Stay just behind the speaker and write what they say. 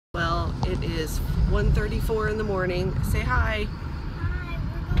is 1:34 in the morning. Say hi. Hi,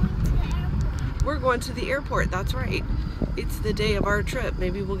 we're going to the airport. We're going to the airport, that's right. It's the day of our trip.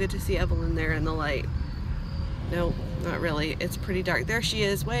 Maybe we'll get to see Evelyn there in the light. No, not really. It's pretty dark. There she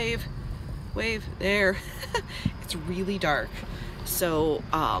is. Wave. Wave. There. It's really dark. So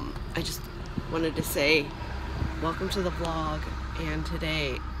I just wanted to say welcome to the vlog, and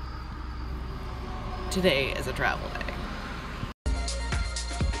today is a travel day.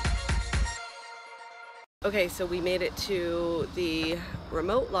 Okay, so we made it to the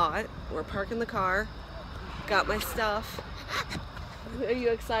remote lot. We're parking the car. Got my stuff. Are you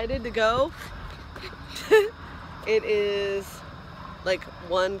excited to go? It is like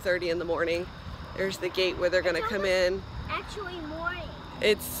 1:30 in the morning. There's the gate where they're gonna come in. Actually morning.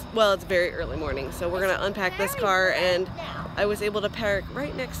 It's very early morning, so we're gonna unpack this car, and I was able to park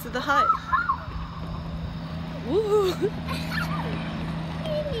right next to the hut. Woo!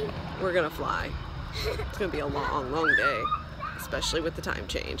 We're gonna fly. It's gonna be a long, long day, especially with the time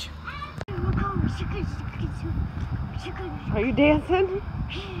change. Are you dancing?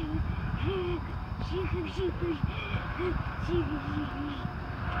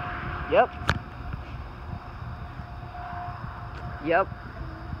 Yep. Yep.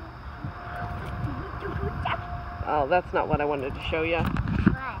 Oh, that's not what I wanted to show you.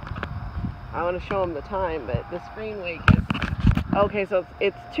 I want to show them the time, but the screen wake is... Okay, so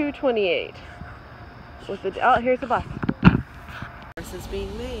it's 2:28. With the... Oh, here's the bus. This is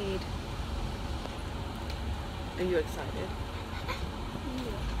being made. Are you excited?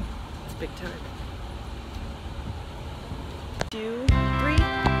 It's big time. 2, 3.